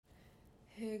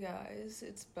Hey guys,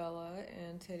 it's Bella,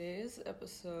 and today's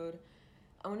episode,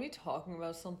 I'm gonna be talking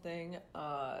about something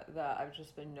that I've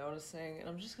just been noticing, and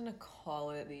I'm just gonna call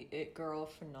it the it girl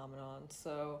phenomenon.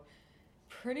 So,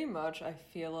 pretty much, I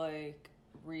feel like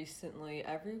recently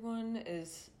everyone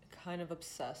is kind of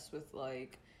obsessed with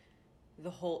like the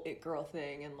whole it girl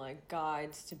thing and like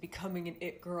guides to becoming an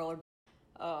it girl,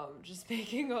 or just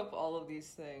making up all of these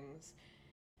things.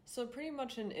 So, pretty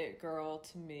much, an it girl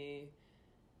to me,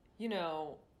 you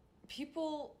know,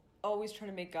 people always try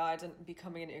to make guides on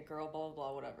becoming an it girl, blah, blah,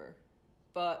 blah, whatever.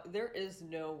 But there is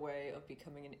no way of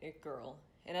becoming an it girl.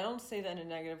 And I don't say that in a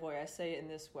negative way, I say it in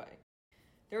this way.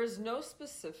 There is no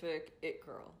specific it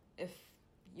girl, if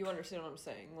you understand what I'm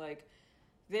saying. Like,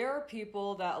 there are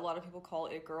people that a lot of people call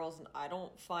it girls, and I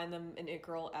don't find them an it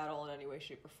girl at all in any way,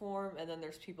 shape, or form. And then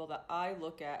there's people that I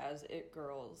look at as it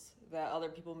girls that other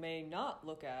people may not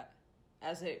look at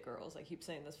as it girls. I keep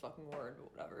saying this fucking word,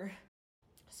 but whatever.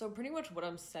 So pretty much what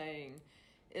I'm saying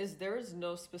is there is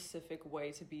no specific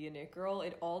way to be an it girl.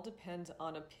 It all depends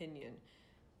on opinion.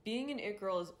 Being an it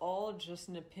girl is all just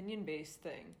an opinion based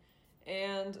thing.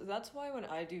 And that's why when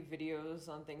I do videos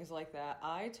on things like that,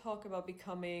 I talk about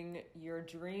becoming your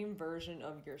dream version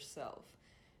of yourself.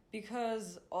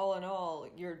 Because all in all,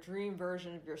 your dream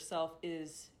version of yourself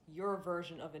is your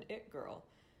version of an it girl.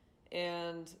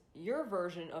 And your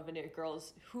version of an it girl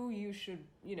is who you should,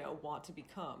 want to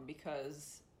become,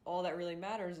 because all that really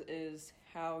matters is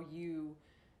how you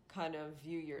kind of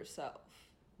view yourself.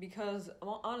 Because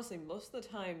honestly, most of the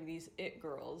time, these it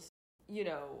girls,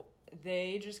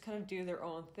 they just kind of do their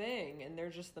own thing and they're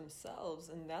just themselves.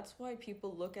 And that's why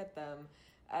people look at them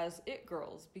as it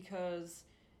girls, because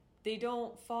they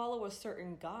don't follow a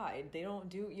certain guide. They don't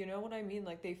do, you know what I mean?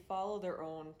 Like, they follow their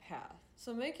own path.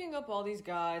 So making up all these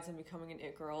guides and becoming an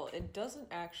it girl, it doesn't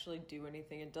actually do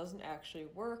anything. It doesn't actually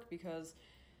work, because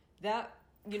that,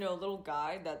 little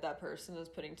guide that person is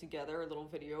putting together, a little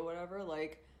video, whatever,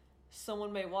 like,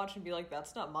 someone may watch and be like,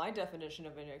 that's not my definition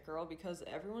of an it girl, because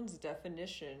everyone's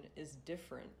definition is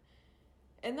different.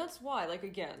 And that's why, like,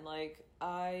 again, like,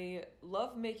 I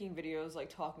love making videos, like,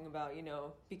 talking about,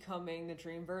 becoming the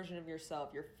dream version of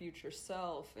yourself, your future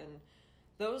self. And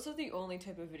those are the only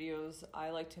type of videos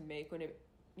I like to make when it,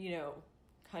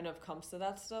 kind of comes to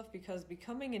that stuff. Because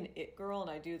becoming an it girl, and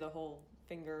I do the whole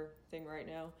finger thing right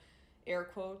now, air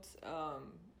quotes,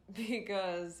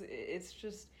 because it's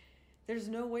just, there's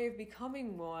no way of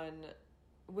becoming one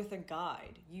with a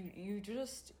guide. You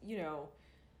just,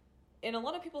 and a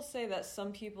lot of people say that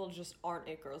some people just aren't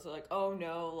it girls. They're like, oh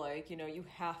no, like, you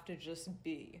have to just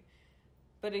be.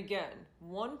 But again,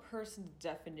 one person's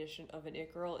definition of an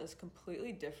it girl is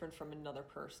completely different from another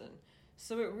person.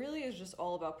 So it really is just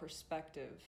all about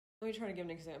perspective. Let me try to give an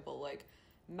example. Like,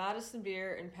 Madison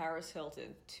Beer and Paris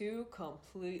Hilton, two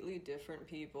completely different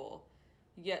people.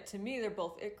 Yet to me, they're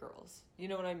both it girls. You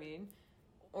know what I mean?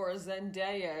 Or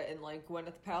Zendaya and like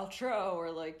Gwyneth Paltrow, or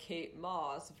like Kate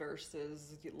Moss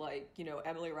versus like,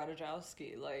 Emily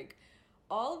Ratajkowski. Like,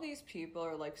 all of these people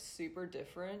are like super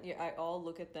different, yet I all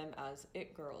look at them as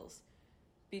it girls,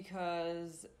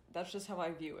 because that's just how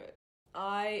I view it.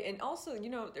 And also,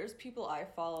 there's people I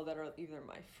follow that are either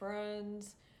my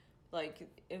friends, like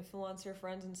influencer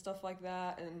friends and stuff like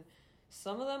that, and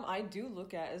some of them I do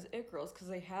look at as it girls because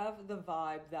they have the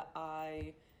vibe that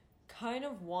I kind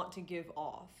of want to give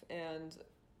off. And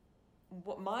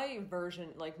what my version,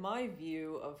 like my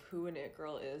view of who an it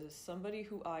girl is somebody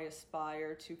who I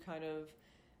aspire to kind of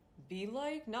be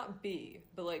like, not be,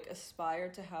 but like aspire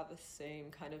to have the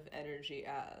same kind of energy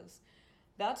as.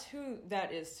 That's who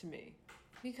that is to me.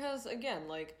 Because again,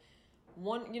 like,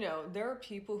 there are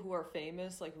people who are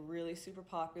famous, like really super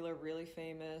popular, really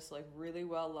famous, like really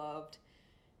well loved,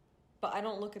 but I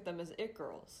don't look at them as it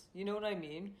girls. You know what I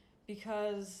mean?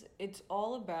 Because it's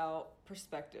all about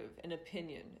perspective and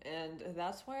opinion. And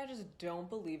that's why I just don't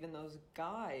believe in those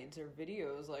guides or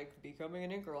videos like becoming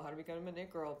an it girl, how to become an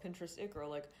it girl, Pinterest it girl,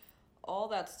 like all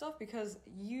that stuff, because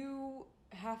you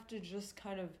have to just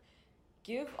kind of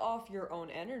give off your own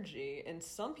energy. And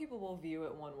some people will view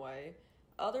it one way,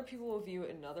 other people will view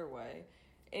it another way.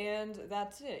 And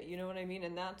that's it, you know what I mean?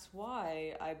 And that's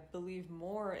why I believe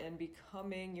more in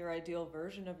becoming your ideal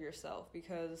version of yourself,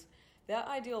 because that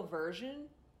ideal version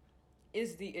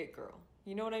is the it girl.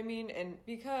 You know what I mean? And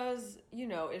because,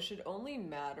 it should only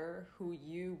matter who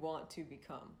you want to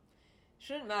become. It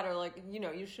shouldn't matter, like,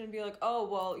 you shouldn't be like, oh,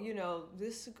 well,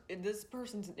 this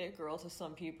person's an it girl to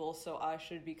some people, so I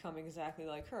should become exactly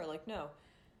like her. Like, no.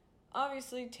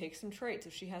 Obviously, take some traits.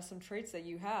 If she has some traits that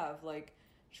you have, like,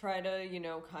 try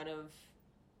to, kind of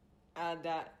add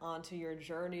that onto your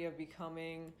journey of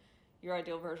becoming, your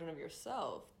ideal version of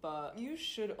yourself, but you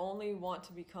should only want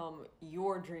to become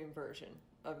your dream version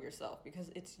of yourself because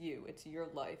it's you, it's your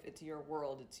life, it's your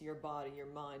world, it's your body, your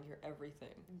mind, your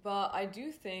everything. But I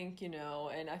do think,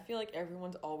 and I feel like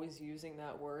everyone's always using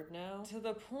that word now to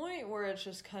the point where it's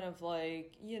just kind of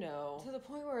like, to the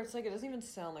point where it's like it doesn't even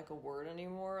sound like a word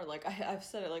anymore. Like I've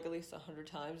said it like at least 100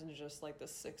 times in just like the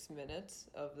 6 minutes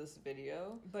of this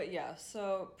video. But yeah,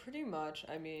 so pretty much,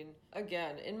 I mean,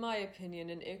 again, in my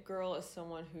opinion, an it girl is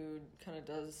someone who kind of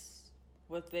does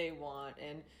what they want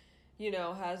and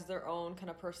has their own kind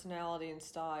of personality and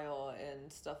style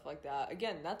and stuff like that.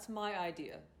 Again, that's my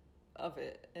idea of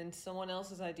it. And someone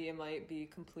else's idea might be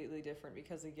completely different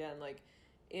because, again, like,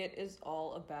 it is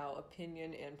all about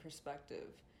opinion and perspective.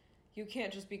 You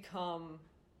can't just become,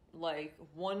 like,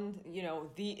 one,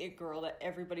 the it girl that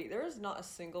everybody... There is not a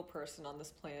single person on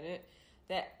this planet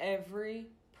that every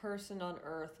person on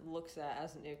Earth looks at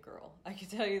as an it girl. I can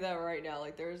tell you that right now.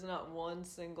 Like, there is not one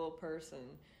single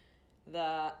person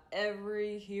that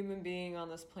every human being on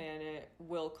this planet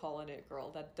will call an it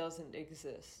girl. That doesn't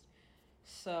exist.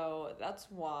 So that's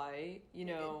why,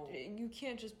 you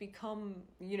can't just become,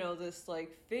 this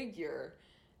like figure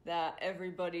that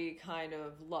everybody kind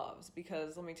of loves.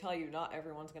 Because let me tell you, not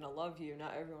everyone's going to love you.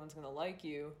 Not everyone's going to like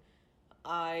you.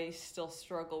 I still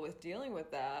struggle with dealing with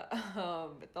that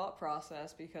thought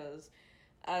process because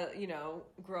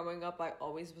growing up, I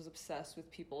always was obsessed with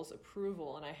people's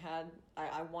approval, and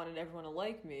I wanted everyone to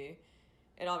like me,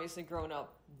 and obviously growing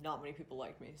up, not many people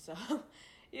like me, so,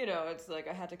 it's like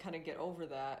I had to kind of get over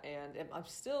that, and I'm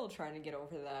still trying to get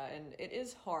over that, and it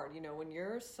is hard, when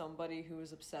you're somebody who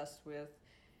is obsessed with,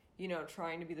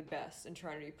 trying to be the best and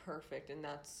trying to be perfect, and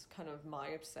that's kind of my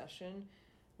obsession,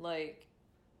 like,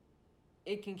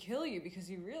 it can kill you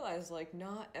because you realize, like,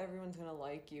 not everyone's gonna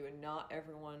like you, and not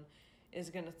everyone is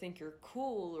gonna think you're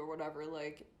cool or whatever.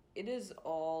 Like, it is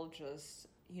all just,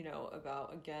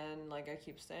 about, again, like I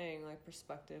keep saying, like,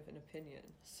 perspective and opinion.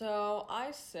 So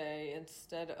I say,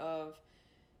 instead of,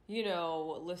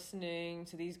 listening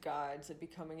to these guides of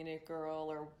becoming an it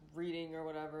girl or reading or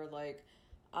whatever, like,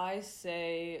 I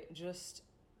say just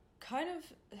kind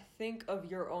of think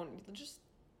of your own, just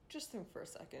think for a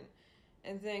second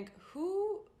and think,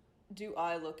 who do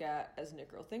I look at as an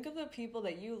it girl? Think of the people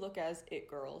that you look at as it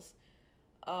girls.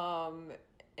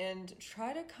 And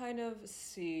try to kind of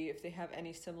see if they have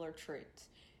any similar traits.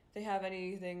 If they have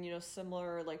anything,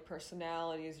 similar like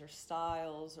personalities or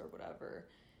styles or whatever.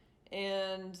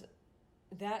 And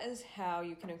that is how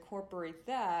you can incorporate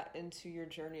that into your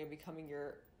journey of becoming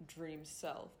your dream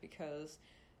self. Because,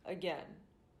 again,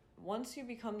 once you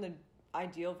become the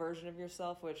ideal version of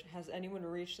yourself, which has anyone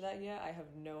reached that yet? I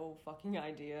have no fucking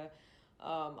idea.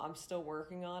 I'm still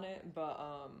working on it, but,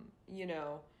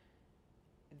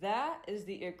 that is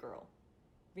the it girl.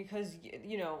 Because,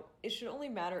 it should only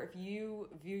matter if you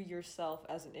view yourself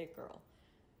as an it girl.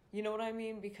 You know what I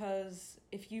mean? Because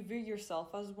if you view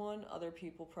yourself as one, other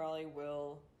people probably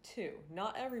will too.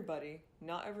 Not everybody.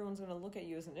 Not everyone's going to look at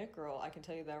you as an it girl. I can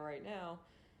tell you that right now.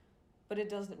 But it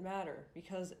doesn't matter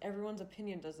because everyone's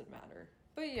opinion doesn't matter.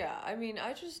 But yeah, I mean,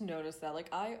 I just noticed that. Like,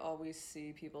 I always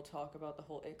see people talk about the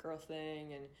whole it girl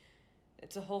thing, and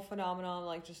it's a whole phenomenon,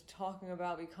 like just talking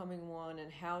about becoming one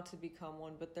and how to become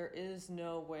one, but there is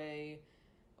no way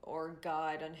or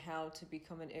guide on how to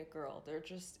become an it girl. There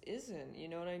just isn't, you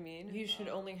know what I mean? You should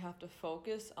only have to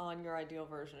focus on your ideal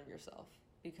version of yourself,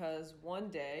 because one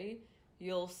day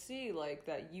you'll see like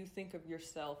that you think of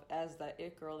yourself as that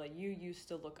it girl that you used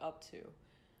to look up to.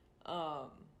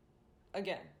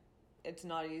 Again, it's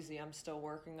not easy. I'm still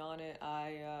working on it.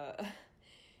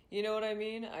 You know what I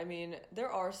mean? I mean,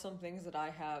 there are some things that I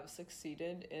have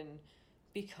succeeded in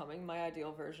becoming my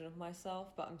ideal version of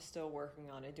myself, but I'm still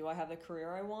working on it. Do I have the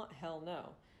career I want? Hell no.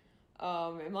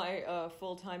 Am I a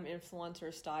full-time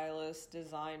influencer, stylist,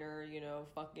 designer,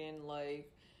 fucking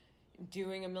like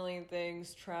doing a million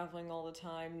things, traveling all the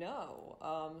time? No.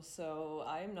 So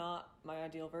I am not my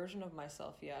ideal version of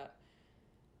myself yet.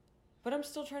 But I'm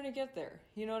still trying to get there.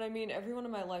 You know what I mean? Everyone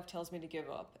in my life tells me to give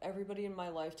up. Everybody in my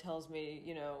life tells me,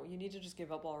 you need to just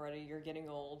give up already. You're getting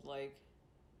old. Like,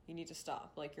 you need to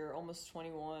stop. Like, you're almost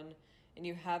 21 and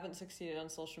you haven't succeeded on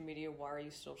social media. Why are you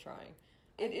still trying?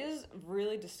 It is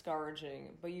really discouraging,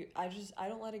 but I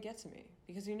don't let it get to me.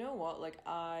 Because you know what? Like,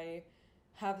 I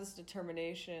have this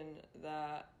determination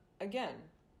that, again,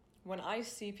 when I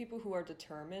see people who are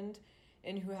determined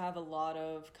and who have a lot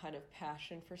of kind of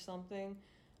passion for something,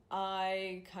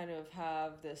 I kind of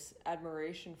have this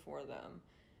admiration for them.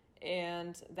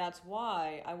 And that's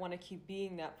why I want to keep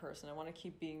being that person. I want to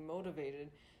keep being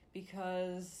motivated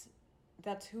because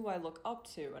that's who I look up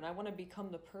to, and I want to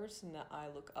become the person that I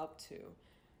look up to,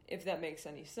 if that makes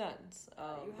any sense.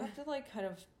 You have to like kind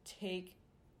of take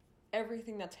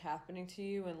everything that's happening to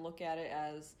you and look at it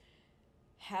as,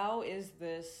 how is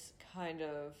this kind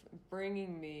of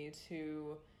bringing me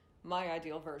to my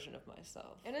ideal version of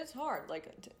myself? And it's hard.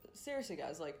 Like, seriously,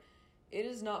 guys, like, it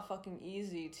is not fucking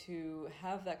easy to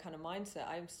have that kind of mindset.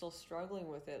 I'm still struggling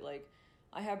with it. Like,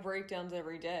 I have breakdowns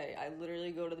every day. I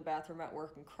literally go to the bathroom at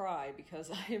work and cry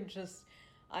because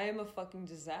I am a fucking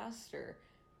disaster.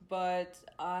 But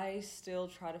I still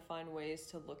try to find ways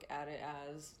to look at it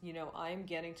as, you know, I'm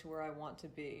getting to where I want to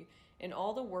be. And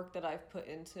all the work that I've put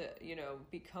into, you know,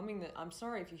 becoming the... I'm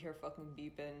sorry if you hear fucking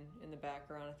beeping in the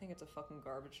background. I think it's a fucking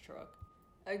garbage truck.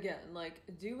 Again, like,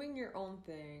 doing your own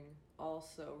thing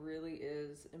also really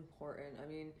is important. I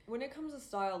mean, when it comes to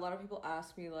style, a lot of people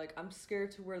ask me, like, I'm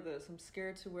scared to wear this, I'm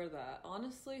scared to wear that.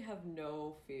 Honestly, have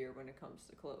no fear when it comes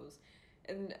to clothes.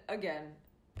 And again,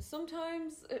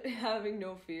 sometimes having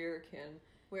no fear can,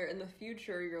 where in the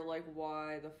future you're like,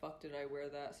 why the fuck did I wear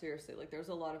that? Seriously, like, there's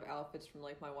a lot of outfits from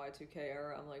like my Y2K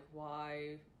era. I'm like,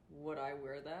 why would I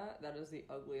wear that? That is the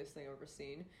ugliest thing I've ever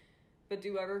seen. But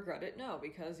do I regret it? No,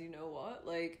 because you know what?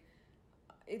 Like,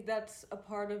 that's a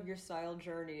part of your style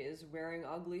journey, is wearing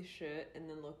ugly shit and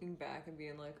then looking back and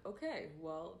being like, okay,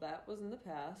 well, that was in the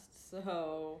past,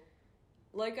 so...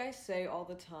 Like I say all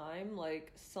the time,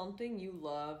 like, something you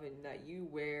love and that you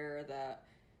wear that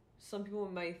some people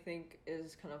might think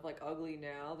is kind of like ugly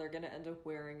now, they're gonna end up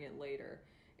wearing it later.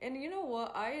 And you know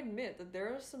what? I admit that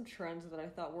there are some trends that I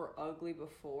thought were ugly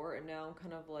before, and now I'm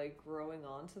kind of like growing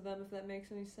onto them, if that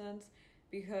makes any sense.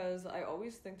 Because I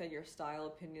always think that your style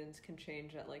opinions can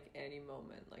change at like any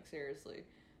moment. Like, seriously.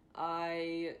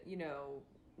 You know,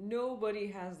 nobody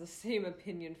has the same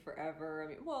opinion forever. I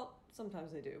mean, well,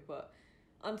 sometimes they do, but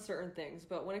on certain things.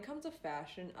 But when it comes to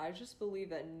fashion, I just believe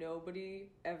that nobody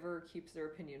ever keeps their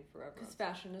opinion forever. Because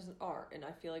fashion is an art, and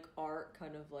I feel like art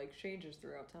kind of like changes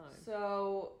throughout time.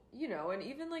 So, you know, and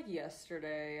even like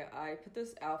yesterday, I put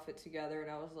this outfit together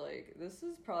and I was like, this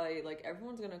is probably like,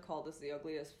 everyone's gonna call this the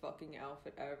ugliest fucking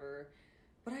outfit ever.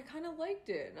 But I kind of liked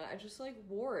it, and I just like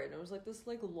wore it. And it was like this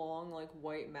like long like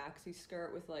white maxi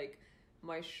skirt with like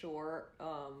my short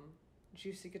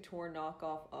Juicy Couture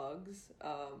knockoff Uggs,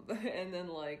 and then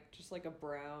like just like a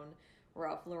brown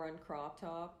Ralph Lauren crop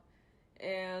top.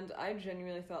 And I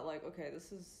genuinely thought like, okay,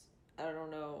 this is, I don't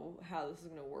know how this is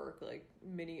gonna work, like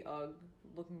mini Ugg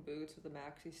looking boots with a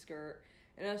maxi skirt.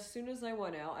 And as soon as I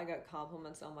went out, I got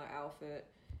compliments on my outfit,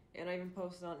 and I even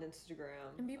posted on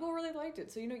Instagram, and people really liked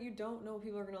it. So, you know, you don't know what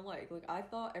people are gonna like. Like, I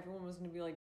thought everyone was gonna be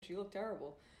like, she looked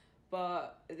terrible,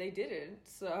 but they didn't.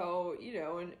 So, you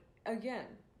know, and again,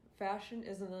 fashion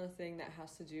is another thing that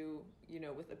has to do, you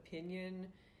know, with opinion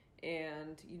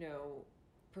and, you know,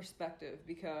 perspective.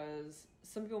 Because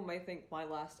some people might think my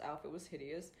last outfit was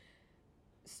hideous.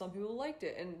 Some people liked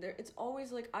it, and it's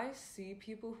always like, I see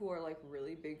people who are like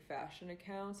really big fashion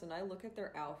accounts, and I look at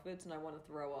their outfits and I want to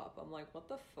throw up. I'm like, what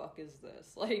the fuck is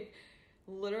this? Like,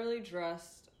 literally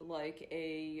dressed like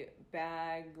a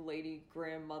bag lady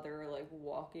grandmother, like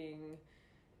walking,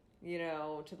 you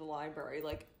know, to the library.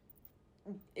 Like,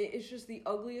 it's just the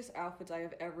ugliest outfits I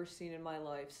have ever seen in my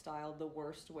life, styled the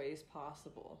worst ways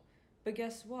possible. But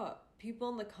guess what? People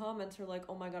in the comments are like,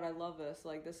 oh my god, I love this.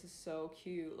 Like, this is so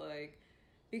cute. Like,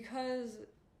 because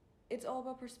it's all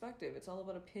about perspective. It's all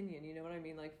about opinion. You know what I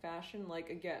mean? Like, fashion, like,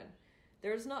 again,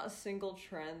 there's not a single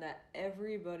trend that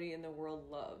everybody in the world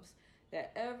loves,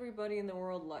 that everybody in the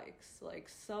world likes. Like,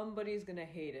 somebody's gonna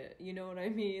hate it. You know what I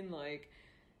mean? Like,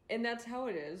 and that's how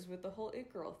it is with the whole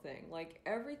it girl thing. Like,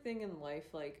 everything in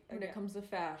life, like, when it comes to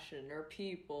fashion or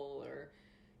people or,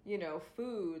 you know,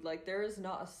 food, like, there is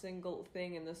not a single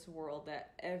thing in this world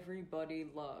that everybody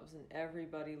loves and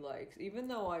everybody likes. Even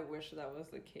though I wish that was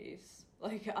the case.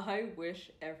 Like, I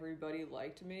wish everybody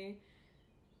liked me.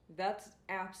 That's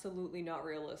absolutely not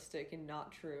realistic and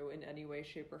not true in any way,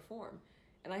 shape, or form.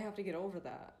 And I have to get over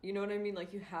that. You know what I mean?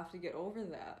 Like, you have to get over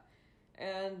that.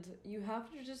 And you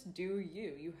have to just do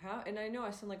you. You have, and I know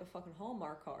I sound like a fucking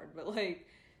Hallmark card, but like,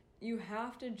 you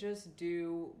have to just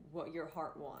do what your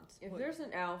heart wants. If there's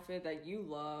an outfit that you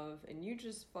love and you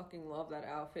just fucking love that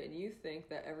outfit and you think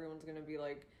that everyone's gonna be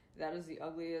like, that is the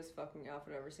ugliest fucking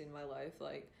outfit I've ever seen in my life,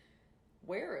 like,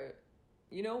 wear it.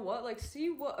 You know what? Like, see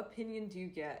what opinion do you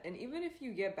get. And even if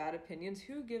you get bad opinions,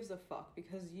 who gives a fuck?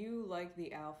 Because you like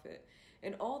the outfit.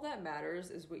 And all that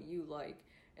matters is what you like.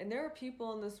 And there are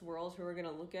people in this world who are going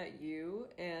to look at you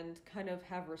and kind of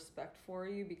have respect for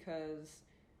you because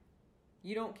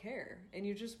you don't care. And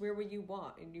you just wear what you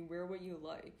want and you wear what you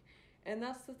like. And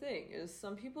that's the thing, is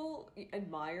some people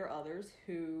admire others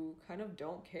who kind of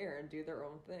don't care and do their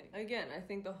own thing. Again, I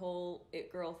think the whole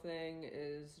it girl thing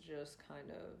is just kind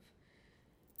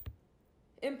of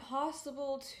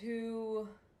impossible to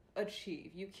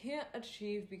achieve. You can't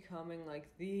achieve becoming like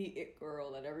the it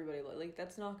girl that everybody like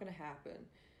that's not gonna happen.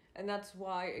 And that's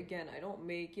why, again, I don't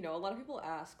make, a lot of people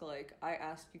ask, like, I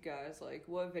ask you guys, like,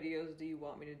 what videos do you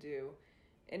want me to do?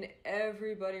 And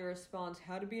everybody responds,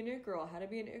 how to be an it girl, how to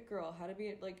be an it girl, how to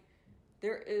be, like,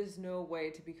 there is no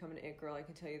way to become an it girl, I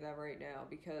can tell you that right now,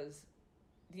 because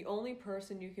the only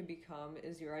person you can become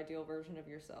is your ideal version of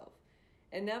yourself.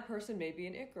 And that person may be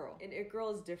an it girl. An it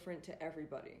girl is different to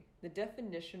everybody. The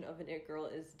definition of an it girl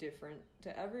is different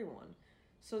to everyone.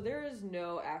 So there is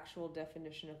no actual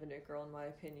definition of an it girl in my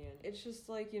opinion. It's just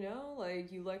like,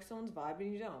 like you like someone's vibe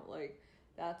and you don't. Like,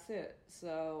 that's it.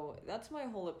 So that's my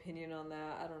whole opinion on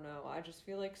that. I don't know. I just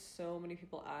feel like so many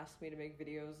people ask me to make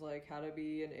videos like how to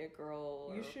be an it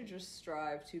girl. You should just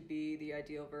strive to be the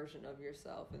ideal version of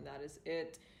yourself, and that is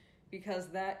it. Because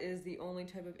that is the only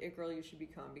type of it girl you should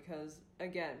become. Because,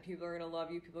 again, people are going to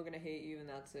love you, people are going to hate you, and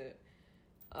that's it.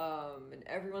 And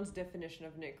everyone's definition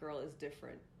of an it girl is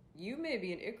different. You may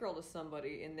be an it girl to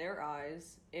somebody in their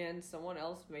eyes, and someone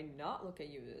else may not look at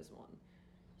you as one.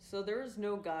 So there is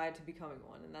no guide to becoming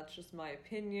one, and that's just my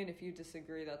opinion. If you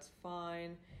disagree, that's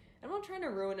fine. I'm not trying to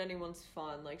ruin anyone's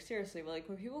fun. Like, seriously, like,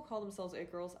 when people call themselves it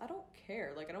girls, I don't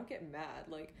care. Like, I don't get mad.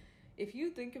 Like, if you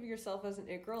think of yourself as an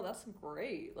it girl, that's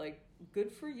great. Like,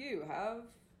 good for you. Have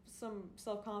some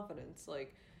self-confidence.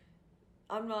 Like,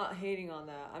 I'm not hating on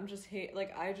that. I'm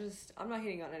not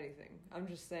hating on anything. I'm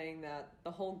just saying that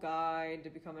the whole guide to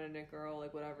becoming an it girl,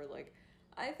 like, whatever, like,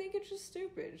 I think it's just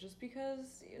stupid. Just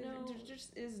because, there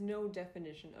just is no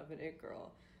definition of an it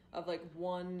girl. Of, like,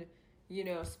 one,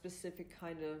 specific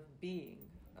kind of being.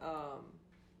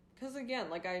 Because, again,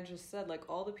 like I just said, like,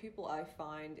 all the people I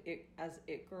find as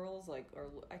it girls, like,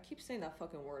 or I keep saying that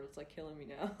fucking word. It's, like, killing me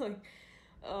now. Like,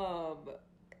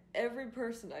 every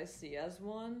person I see as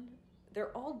one,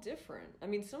 they're all different. I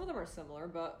mean, some of them are similar,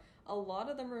 but a lot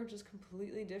of them are just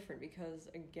completely different because,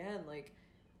 again, like,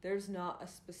 there's not a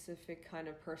specific kind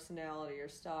of personality or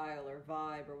style or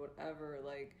vibe or whatever,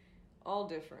 like, all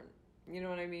different. You know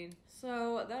what I mean?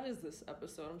 So, that is this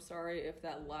episode. I'm sorry if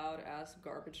that loud-ass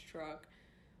garbage truck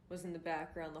was in the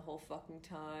background the whole fucking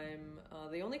time.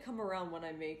 They only come around when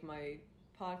I make my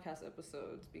podcast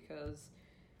episodes because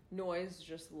noise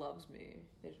just loves me.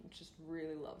 It just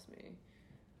really loves me.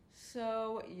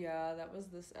 So, yeah, that was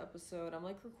this episode. I'm,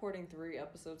 like, recording 3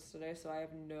 episodes today, so I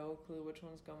have no clue which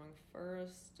one's going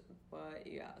first. But,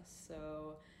 yeah,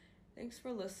 so thanks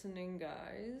for listening,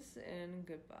 guys, and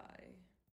goodbye.